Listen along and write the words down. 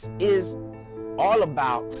is all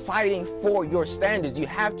about fighting for your standards. You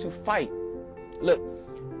have to fight. Look,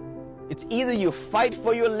 it's either you fight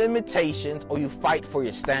for your limitations or you fight for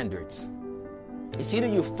your standards. It's either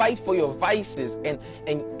you fight for your vices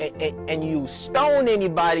and you stone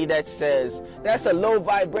anybody that says that's a low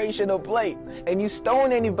vibrational plate, and you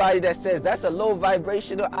stone anybody that says that's a low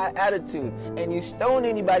vibrational attitude, and you stone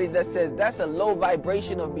anybody that says that's a low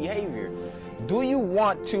vibrational behavior. Do you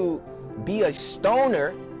want to be a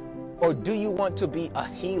stoner, or do you want to be a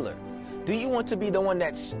healer? Do you want to be the one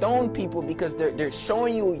that stone people because they're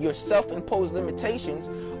showing you your self-imposed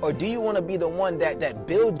limitations, or do you want to be the one that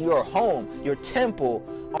build your home, your temple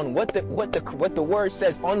on what the word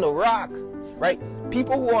says, on the rock, right?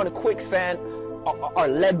 People who are on quicksand are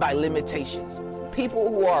led by limitations. People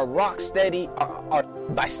who are rock steady are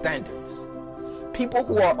by standards. People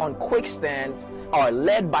who are on quicksand are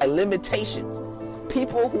led by limitations.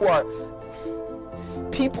 People who are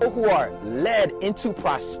led into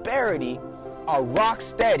prosperity are rock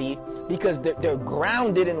steady because they're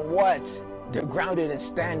grounded in what? They're grounded in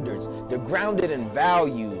standards. They're grounded in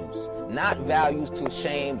values, not values to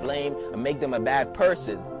shame, blame, and make them a bad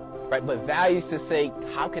person, right? But values to say,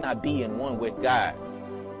 how can I be in one with God?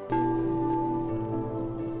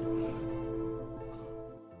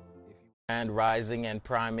 And rising and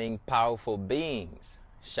priming powerful beings,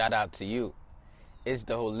 shout out to you. It's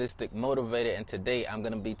the Holistic Motivator, and today I'm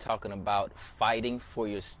going to be talking about fighting for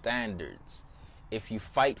your standards. If you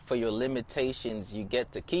fight for your limitations, you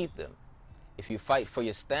get to keep them. If you fight for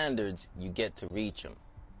your standards, you get to reach them.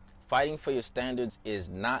 Fighting for your standards is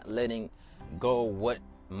not letting go what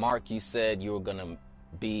mark you said you were going to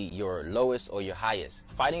be your lowest or your highest.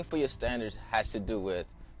 Fighting for your standards has to do with,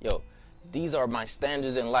 these are my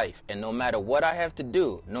standards in life, and no matter what I have to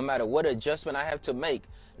do, no matter what adjustment I have to make,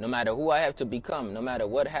 no matter who I have to become, no matter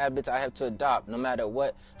what habits I have to adopt, no matter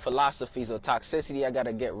what philosophies or toxicity I got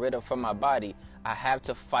to get rid of from my body, I have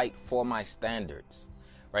to fight for my standards,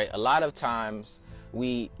 right? A lot of times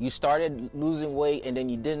you started losing weight and then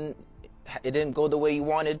it didn't go the way you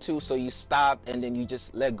wanted to, so you stopped and then you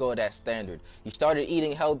just let go of that standard. You started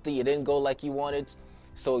eating healthy, it didn't go like you wanted,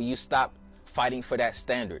 so you stopped fighting for that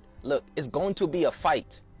standard. Look, it's going to be a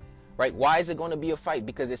fight. Right? Why is it going to be a fight?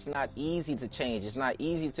 Because it's not easy to change. It's not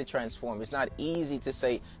easy to transform. It's not easy to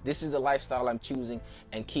say, this is the lifestyle I'm choosing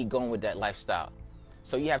and keep going with that lifestyle.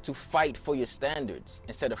 So you have to fight for your standards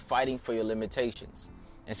instead of fighting for your limitations.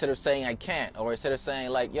 Instead of saying I can't, or instead of saying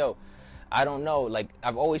like, I don't know, like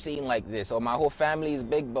I've always eaten like this, or my whole family is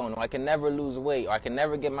big bone, or I can never lose weight, or I can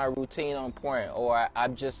never get my routine on point, or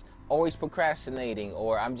I'm just always procrastinating,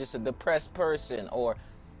 or I'm just a depressed person, or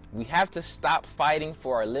we have to stop fighting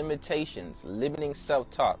for our limitations, limiting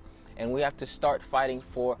self-talk, and we have to start fighting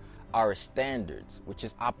for our standards, which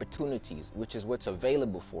is opportunities, which is what's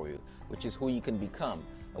available for you, which is who you can become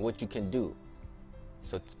and what you can do.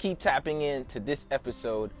 So keep tapping into this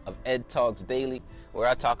episode of Ed Talks Daily, where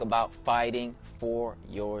I talk about fighting for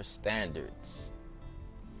your standards.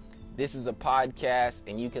 This is a podcast,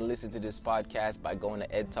 and you can listen to this podcast by going to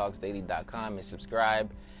edtalksdaily.com and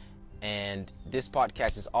subscribe. And this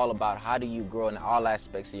podcast is all about how do you grow in all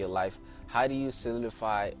aspects of your life? How do you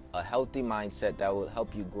solidify a healthy mindset that will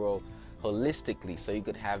help you grow holistically so you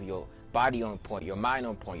could have your body on point, your mind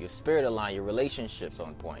on point, your spirit aligned, your relationships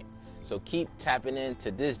on point. So keep tapping into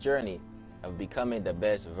this journey of becoming the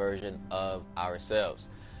best version of ourselves.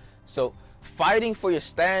 So fighting for your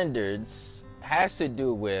standards has to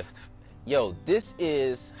do with, this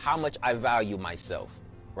is how much I value myself,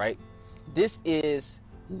 right? This is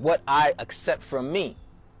what I accept from me.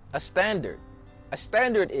 A standard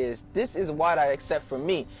is, this is what I accept from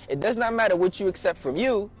me. It does not matter what you accept from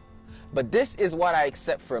you, but this is what I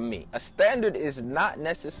accept from me. A standard is not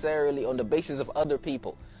necessarily on the basis of other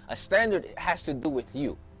people. A standard has to do with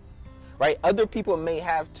you, right? Other people may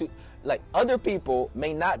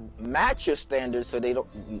not match your standards, so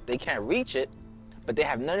they can't reach it, but they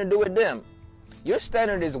have nothing to do with them. Your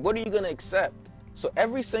standard is, what are you going to accept? So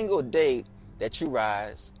every single day that you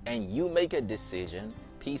rise and you make a decision,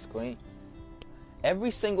 peace queen,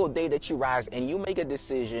 every single day that you rise and you make a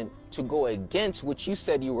decision to go against what you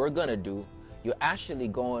said you were going to do, you're actually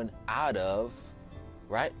going out of,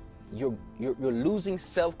 right? You're losing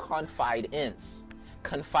self-confidence,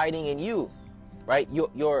 confiding in you, right?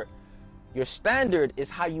 Your standard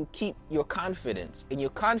is how you keep your confidence, and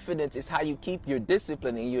your confidence is how you keep your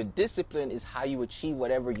discipline, and your discipline is how you achieve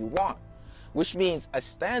whatever you want. Which means a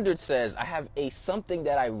standard says I have something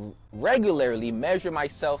that I regularly measure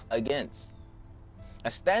myself against.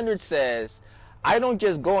 A standard says I don't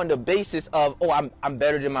just go on the basis of, oh, I'm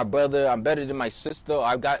better than my brother, I'm better than my sister,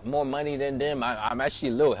 I've got more money than them, I'm actually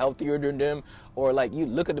a little healthier than them, or like you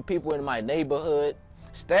look at the people in my neighborhood.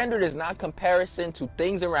 Standard is not comparison to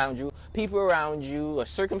things around you, people around you, or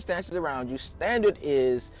circumstances around you. Standard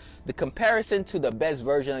is the comparison to the best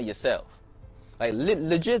version of yourself. Like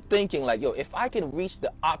legit thinking like, yo, if I can reach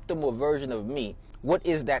the optimal version of me, what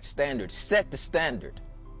is that standard? Set the standard.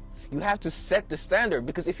 You have to set the standard,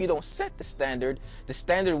 because if you don't set the standard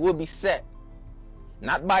will be set.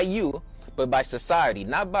 Not by you, but by society.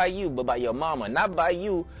 Not by you, but by your mama. Not by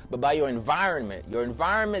you, but by your environment. Your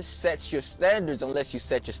environment sets your standards unless you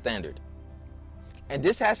set your standard. And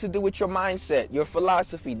this has to do with your mindset, your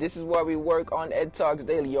philosophy. This is why we work on Ed Talks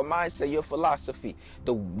Daily. Your mindset, your philosophy.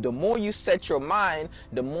 The more you set your mind,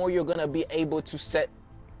 the more you're going to be able to set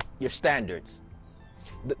your standards.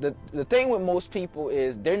 The thing with most people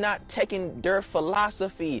is they're not checking their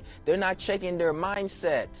philosophy. They're not checking their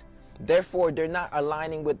mindset. Therefore, they're not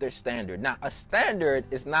aligning with their standard. Now, a standard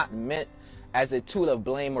is not meant as a tool of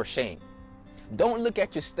blame or shame. Don't look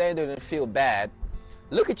at your standard and feel bad.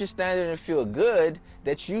 Look at your standard and feel good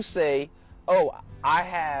that you say, oh, I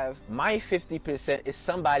have my 50% is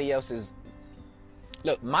somebody else's.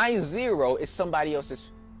 Look, my zero is somebody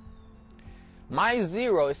else's. My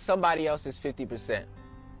zero is somebody else's 50%.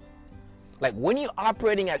 Like when you're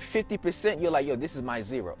operating at 50%, you're like, yo, this is my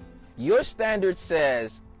zero. Your standard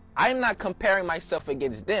says, I'm not comparing myself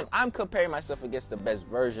against them. I'm comparing myself against the best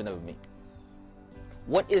version of me.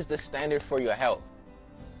 What is the standard for your health?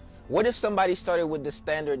 What if somebody started with the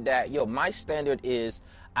standard that, yo, my standard is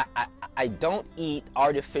I don't eat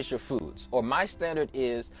artificial foods, or my standard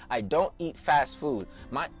is I don't eat fast food.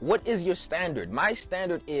 What is your standard? My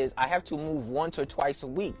standard is I have to move once or twice a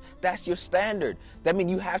week. That's your standard. That means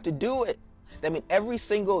you have to do it. That means every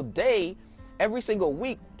single day, every single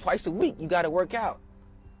week, twice a week, you got to work out.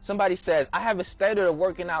 Somebody says, I have a standard of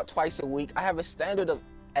working out twice a week. I have a standard of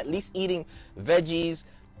at least eating veggies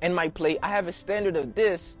in my plate. I have a standard of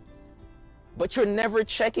this. But you're never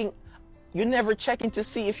checking to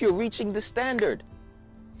see if you're reaching the standard.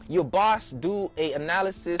 Your boss do an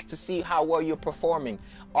analysis to see how well you're performing.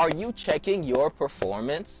 Are you checking your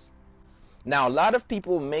performance? Now, a lot of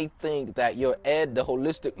people may think that you're Ed, the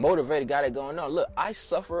holistic motivator, got it going on. Look, I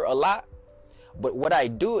suffer a lot, but what I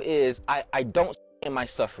do is I don't stay in my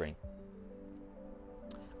suffering.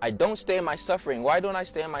 I don't stay in my suffering. Why don't I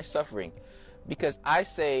stay in my suffering? Because I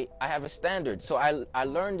say I have a standard. So I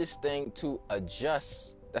learned this thing to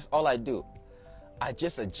adjust. That's all I do. I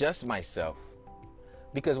just adjust myself.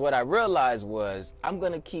 Because what I realized was I'm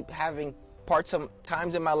going to keep having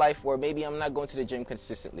times in my life where maybe I'm not going to the gym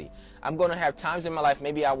consistently. I'm going to have times in my life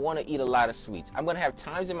maybe I want to eat a lot of sweets. I'm going to have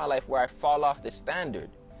times in my life where I fall off the standard.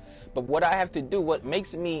 But what I have to do, what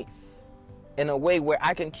makes me in a way where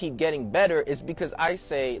I can keep getting better, is because I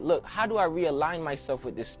say, look, how do I realign myself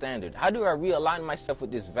with this standard? How do I realign myself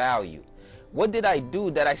with this value? What did I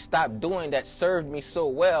do that I stopped doing that served me so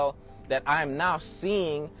well that I'm now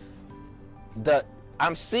seeing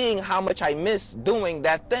how much I miss doing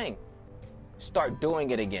that thing? Start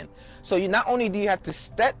doing it again. So you not only do you have to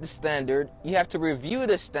set the standard, you have to review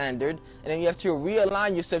the standard, and then you have to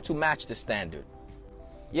realign yourself to match the standard.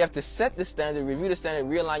 You have to set the standard, review the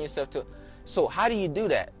standard, realign yourself to. So how do you do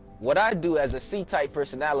that? What I do as a C-type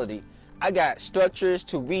personality, I got structures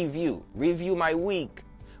to review my week,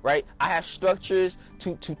 right? I have structures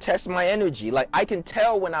to test my energy. Like I can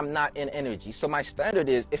tell when I'm not in energy. So my standard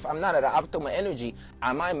is, if I'm not at an optimal energy,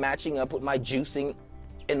 am I matching up with my juicing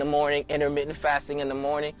in the morning, intermittent fasting in the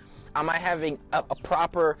morning? Am I having a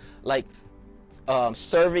proper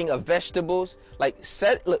serving of vegetables?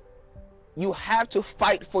 Look, you have to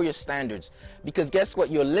fight for your standards, because guess what?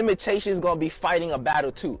 Your limitation is going to be fighting a battle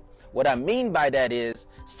too. What I mean by that is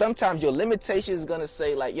sometimes your limitation is going to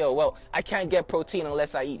say like, yo, well, I can't get protein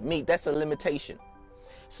unless I eat meat. That's a limitation.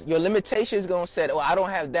 So your limitation is going to say, oh, I don't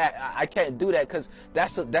have that. I can't do that, because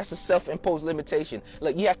that's a self-imposed limitation.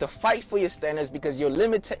 Look, you have to fight for your standards, because your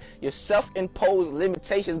self-imposed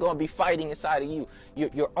limitation is going to be fighting inside of you.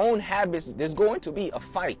 Your own habits, there's going to be a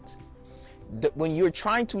fight. When you're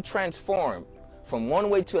trying to transform from one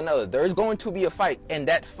way to another, there's going to be a fight. And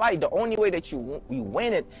that fight, the only way that you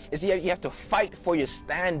win it is you have to fight for your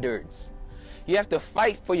standards. You have to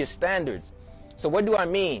fight for your standards. So what do I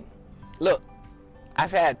mean? Look,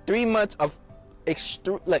 I've had 3 months of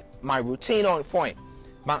my routine on point,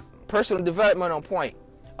 my personal development on point,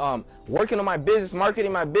 working on my business,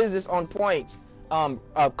 marketing my business on point,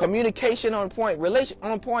 communication on point, relation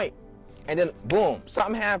on point, and then boom,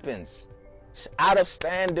 something happens. Out of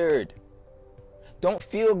standard. Don't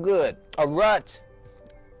feel good. A rut.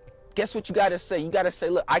 guess what you got to say? You got to say,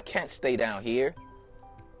 look, I can't stay down here.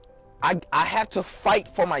 I have to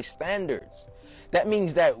fight for my standards. That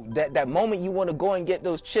means that moment you want to go and get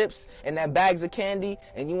those chips and that bags of candy,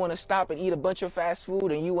 and you want to stop and eat a bunch of fast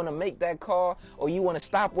food, and you want to make that call, or you want to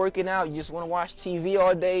stop working out, you just want to watch TV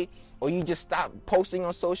all day, or you just stop posting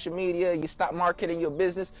on social media, you stop marketing your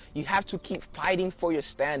business. You have to keep fighting for your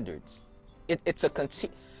standards.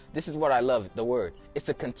 This is what I love, the word. It's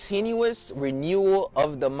a continuous renewal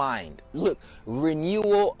of the mind. Look,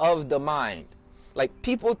 renewal of the mind. Like,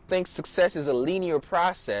 people think success is a linear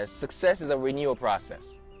process. Success is a renewal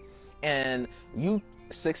process. And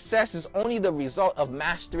success is only the result of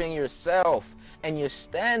mastering yourself. And your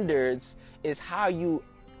standards is how you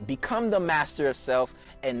become the master of self,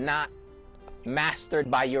 and not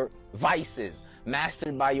mastered by your vices,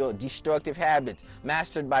 mastered by your destructive habits,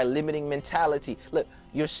 mastered by limiting mentality. Look,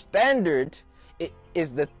 your standard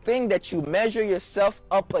is the thing that you measure yourself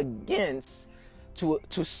up against to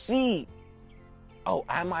see, oh,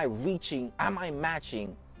 am I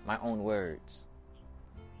matching my own words?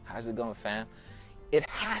 How's it going, fam? It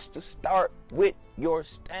has to start with your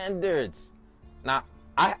standards. Now,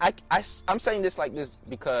 I'm saying this like this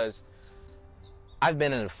because I've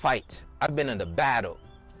been in a fight. I've been in a battle.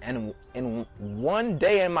 And in one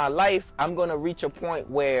day in my life, I'm going to reach a point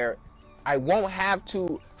where I won't have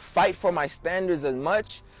to fight for my standards as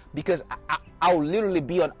much, because I'll literally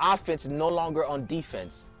be on offense and no longer on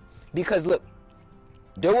defense. Because look,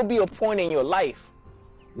 there will be a point in your life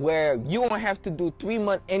where you won't have to do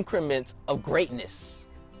 3-month increments of greatness.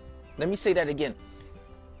 Let me say that again.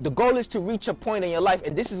 The goal is to reach a point in your life,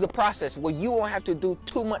 and this is the process, where you won't have to do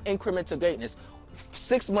 2-month increments of greatness,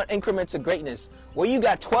 6-month increments of greatness, where you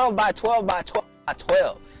got 12 by 12 by 12 by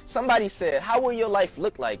 12. Somebody said, how will your life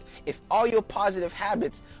look like if all your positive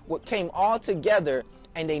habits came all together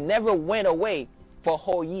and they never went away for a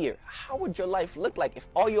whole year? How would your life look like if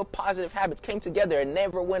all your positive habits came together and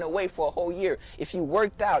never went away for a whole year? If you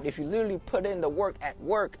worked out, if you literally put in the work at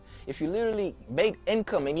work, if you literally made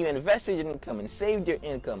income and you invested in income and saved your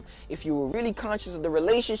income, if you were really conscious of the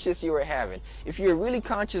relationships you were having, if you were really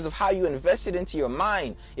conscious of how you invested into your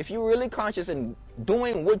mind, if you were really conscious in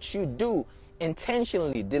doing what you do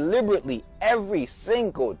intentionally, deliberately, every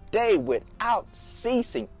single day without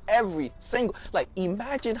ceasing, like,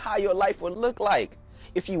 imagine how your life would look like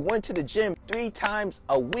if you went to the gym 3 times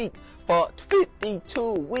a week for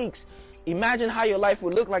 52 weeks. Imagine how your life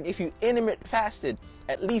would look like if you intermittent fasted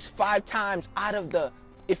at least 5 times out of the,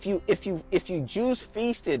 if you juice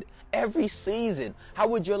feasted every season. How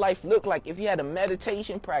would your life look like if you had a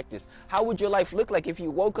meditation practice? How would your life look like if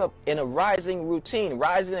you woke up in a rising routine,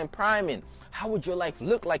 rising and priming? How would your life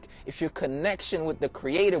look like if your connection with the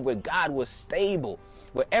Creator, with God, was stable,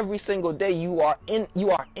 where every single day you are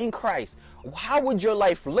in Christ? How would your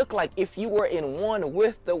life look like if you were in one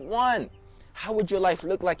with the One? How would your life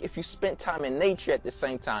look like if you spent time in nature at the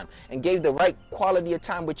same time and gave the right quality of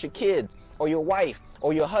time with your kids, or your wife,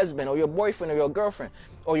 or your husband, or your boyfriend, or your girlfriend,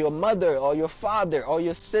 or your mother, or your father, or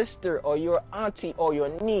your sister, or your auntie, or your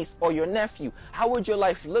niece, or your nephew? How would your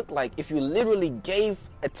life look like if you literally gave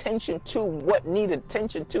attention to what needed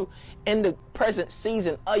attention to in the present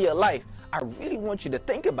season of your life? I really want you to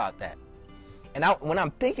think about that. And when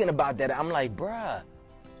I'm thinking about that, I'm like, bruh,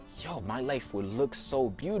 yo, my life would look so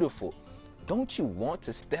beautiful. Don't you want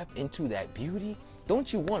to step into that beauty?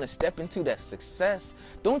 Don't you want to step into that success?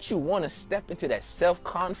 Don't you want to step into that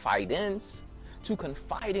self-confidence? To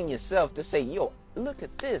confide in yourself, to say, yo, look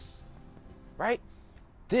at this, right?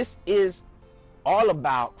 This is all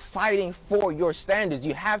about fighting for your standards.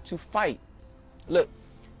 You have to fight. Look,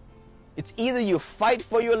 it's either you fight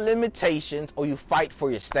for your limitations or you fight for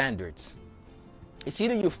your standards. It's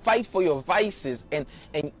either you fight for your vices and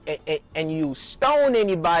you stone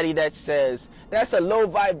anybody that says that's a low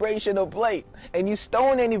vibrational plate, and you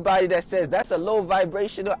stone anybody that says that's a low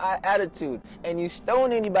vibrational attitude, and you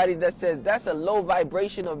stone anybody that says that's a low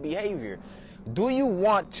vibrational behavior. Do you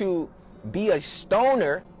want to be a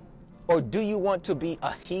stoner, or do you want to be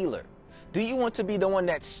a healer? Do you want to be the one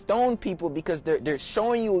that stone people because they're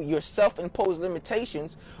showing you your self-imposed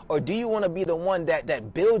limitations, or do you want to be the one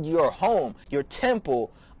that build your home, your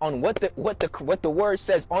temple, on what the word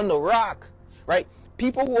says, on the rock, right?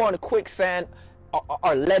 People who are on the quicksand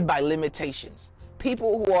are led by limitations.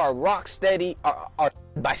 People who are rock steady are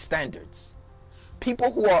led by standards. People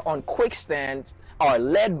who are on quicksands are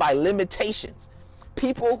led by limitations.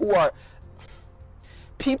 People who are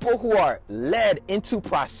led into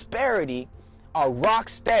prosperity are rock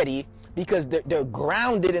steady because they're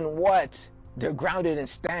grounded in what? They're grounded in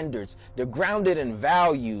standards. They're grounded in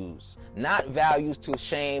values, not values to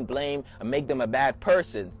shame, blame, or make them a bad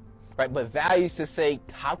person. right? But values to say,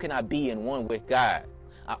 how can I be in one with God?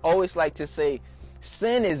 I always like to say,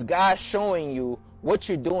 sin is God showing you what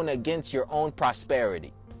you're doing against your own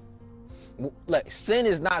prosperity. Like, sin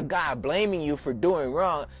is not God blaming you for doing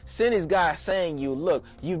wrong. Sin is God saying you, look,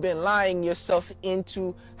 you've been lying yourself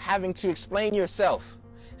into having to explain yourself.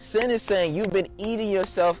 Sin is saying you've been eating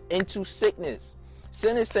yourself into sickness.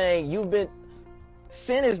 Sin is saying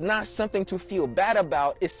sin is not something to feel bad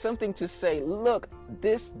about. It's something to say, look,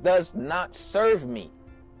 this does not serve me.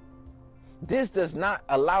 This does not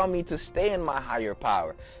allow me to stay in my higher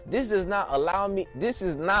power. This does not allow me. This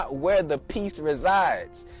is not where the peace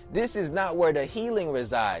resides. This is not where the healing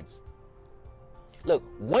resides. Look,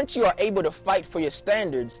 once you are able to fight for your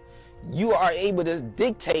standards, you are able to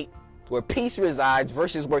dictate where peace resides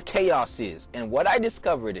versus where chaos is. And what I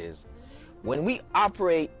discovered is, when we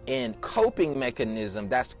operate in coping mechanism,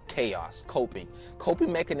 that's chaos. Coping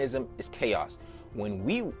mechanism is chaos. When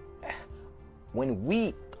we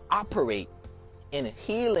operate in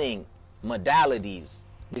healing modalities,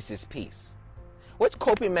 this is peace. What's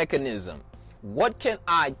coping mechanism? What can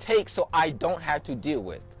I take so I don't have to deal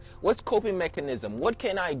with? What's coping mechanism? What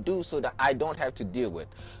can I do so that I don't have to deal with?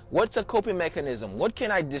 What's a coping mechanism? What can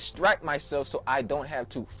I distract myself so I don't have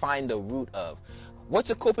to find the root of? What's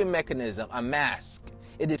a coping mechanism? A mask.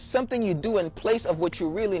 It is something you do in place of what you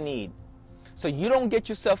really need. So you don't get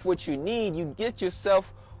yourself what you need, you get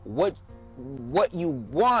yourself what you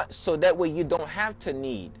want, so that way you don't have to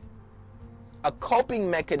need. A coping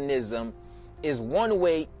mechanism is one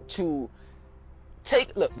way to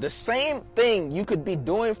look, the same thing you could be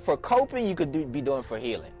doing for coping, you could be doing for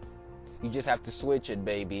healing. You just have to switch it,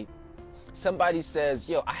 baby. Somebody says,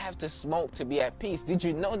 yo, I have to smoke to be at peace. Did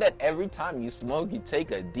you know that every time you smoke, you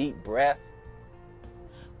take a deep breath?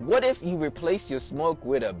 What if you replace your smoke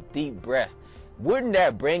with a deep breath? Wouldn't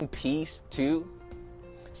that bring peace too?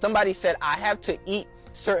 Somebody said, I have to eat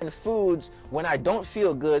certain foods when I don't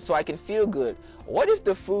feel good so I can feel good. What if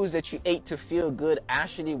the foods that you ate to feel good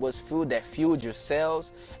actually was food that fueled your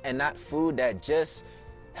cells and not food that just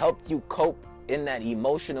helped you cope in that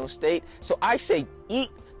emotional state? So I say eat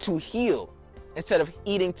to heal instead of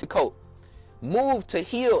eating to cope. Move to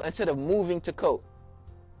heal instead of moving to cope.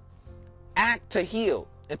 Act to heal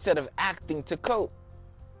instead of acting to cope.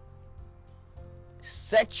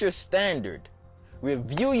 Set your standard.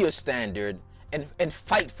 Review your standard and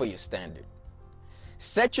fight for your standard.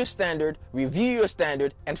 Set your standard, review your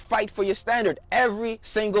standard, and fight for your standard every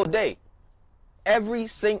single day. Every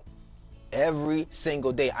single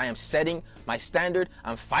day. I am setting my standard.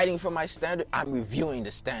 I'm fighting for my standard. I'm reviewing the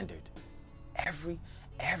standard.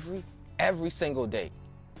 Every single day.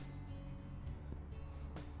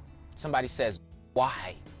 Somebody says,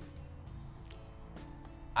 why?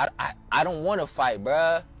 I don't want to fight,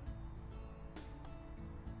 bruh.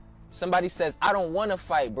 Somebody says, I don't want to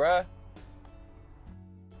fight, bruh.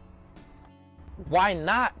 Why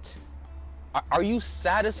not? Are you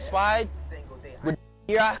satisfied with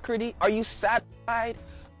mediocrity? Are you satisfied?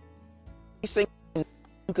 You saying you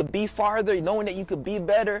could be farther, knowing that you could be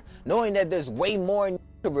better, knowing that there's way more you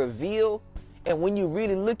could reveal. And when you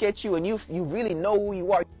really look at you and you really know who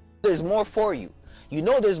you are, there's more for you. You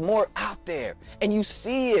know there's more out there. And you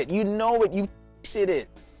see it. You know it. You see it.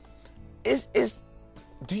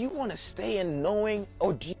 Do you want to stay in knowing,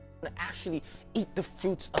 or do you want to actually eat the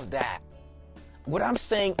fruits of that? What I'm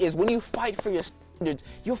saying is, when you fight for your standards,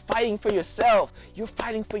 you're fighting for yourself. You're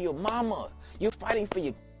fighting for your mama. You're fighting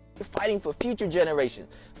for future generations.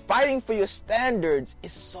 Fighting for your standards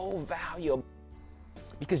is so valuable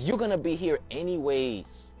because you're going to be here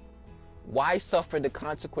anyways. Why suffer the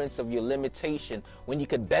consequence of your limitation when you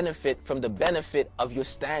could benefit from the benefit of your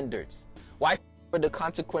standards? Why for the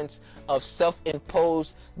consequence of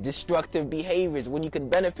self-imposed destructive behaviors when you can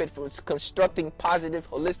benefit from constructing positive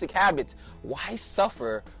holistic habits? Why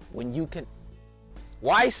suffer when you can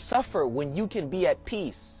be at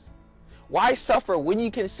peace? Why suffer when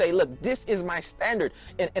you can say, look, this is my standard?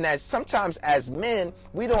 And as sometimes as men,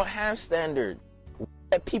 we don't have standard. We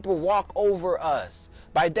let people walk over us.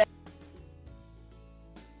 By that,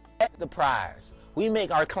 the prize. We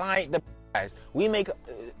make our client the prize. We make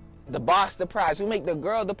the boss the prize. We make the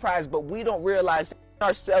girl the prize, but we don't realize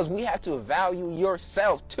ourselves. We have to value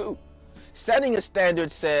yourself too. Setting a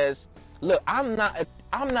standard says, look, I'm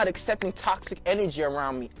not accepting toxic energy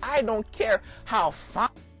around me. I don't care how fine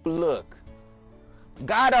you look.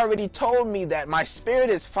 God already told me that my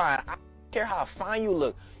spirit is fine. I don't care how fine you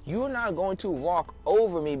look. You're not going to walk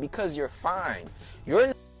over me because you're fine. You're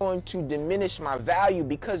not going to diminish my value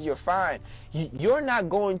because you're fine.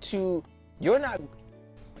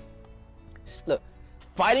 Look,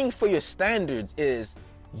 fighting for your standards is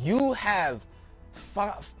You have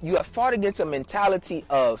fought against a mentality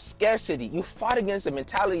of scarcity. You fought against a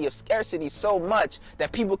mentality of scarcity so much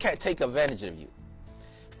that people can't take advantage of you.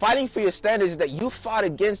 Fighting for your standards is that you fought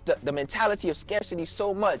against the mentality of scarcity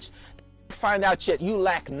so much that you find out yet you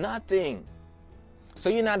lack nothing. So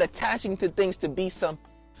you're not attaching to things to be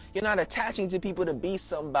you're not attaching to people to be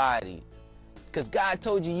somebody. Because God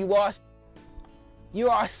told you you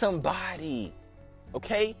are somebody.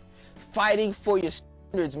 Okay? Fighting for your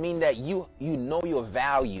standards mean that you know your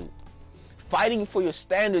value. Fighting for your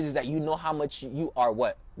standards is that you know how much you are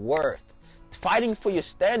worth. Fighting for your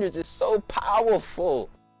standards is so powerful.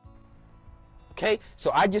 Okay,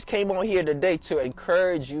 so I just came on here today to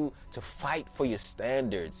encourage you to fight for your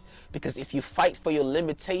standards, because if you fight for your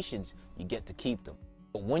limitations, you get to keep them.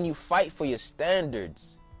 But when you fight for your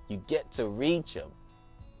standards, you get to reach them.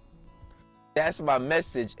 That's my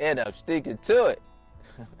message, and I'm sticking to it.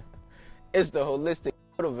 It's the Holistic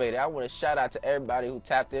Motivator. I want to shout out to everybody who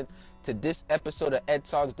tapped in to this episode of Ed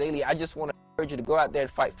Talks Daily. I just want to encourage you to go out there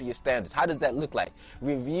and fight for your standards. How does that look like?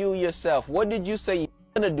 Review yourself. What did you say you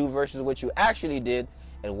were going to do versus what you actually did,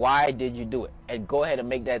 and why did you do it? And go ahead and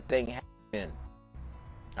make that thing happen.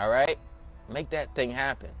 All right? Make that thing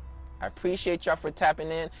happen. I appreciate y'all for tapping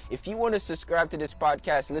in. If you want to subscribe to this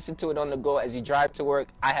podcast, listen to it on the go as you drive to work,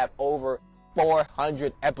 I have over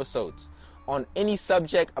 400 episodes on any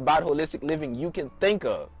subject about holistic living you can think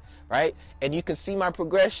of, right? And you can see my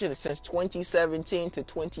progression since 2017 to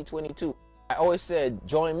 2022. I always said,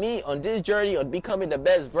 join me on this journey on becoming the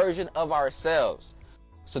best version of ourselves.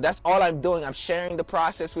 So that's all I'm doing. I'm sharing the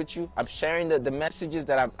process with you. I'm sharing the messages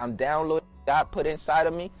that I'm downloading, God put inside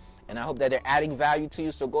of me. And I hope that they're adding value to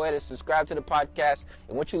you. So go ahead and subscribe to the podcast.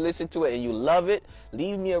 And once you listen to it and you love it,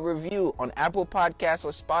 leave me a review on Apple Podcasts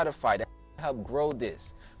or Spotify. That will help grow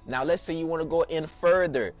this. Now, let's say you want to go in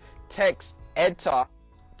further. Text EdTalk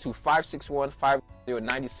to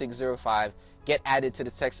 561-550-9605. Get added to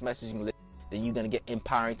the text messaging list. Then you're going to get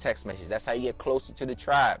empowering text messages. That's how you get closer to the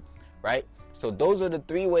tribe, right? So those are the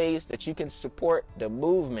 3 ways that you can support the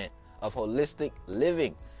movement of holistic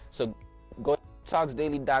living. So go to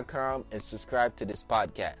talksdaily.com and subscribe to this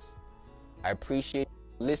podcast. I appreciate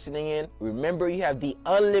you listening in. Remember, you have the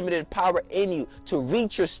unlimited power in you to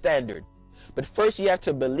reach your standard. But first you have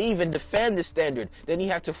to believe and defend the standard. Then you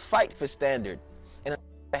have to fight for standard. And if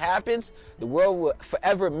that happens, the world will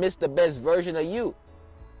forever miss the best version of you.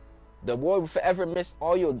 The world will forever miss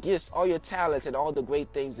all your gifts, all your talents, and all the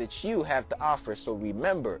great things that you have to offer. So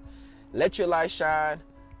remember, let your light shine.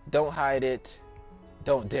 Don't hide it.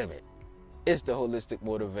 Don't dim it. It's the Holistic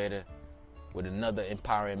Motivator with another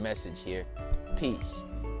empowering message here. Peace.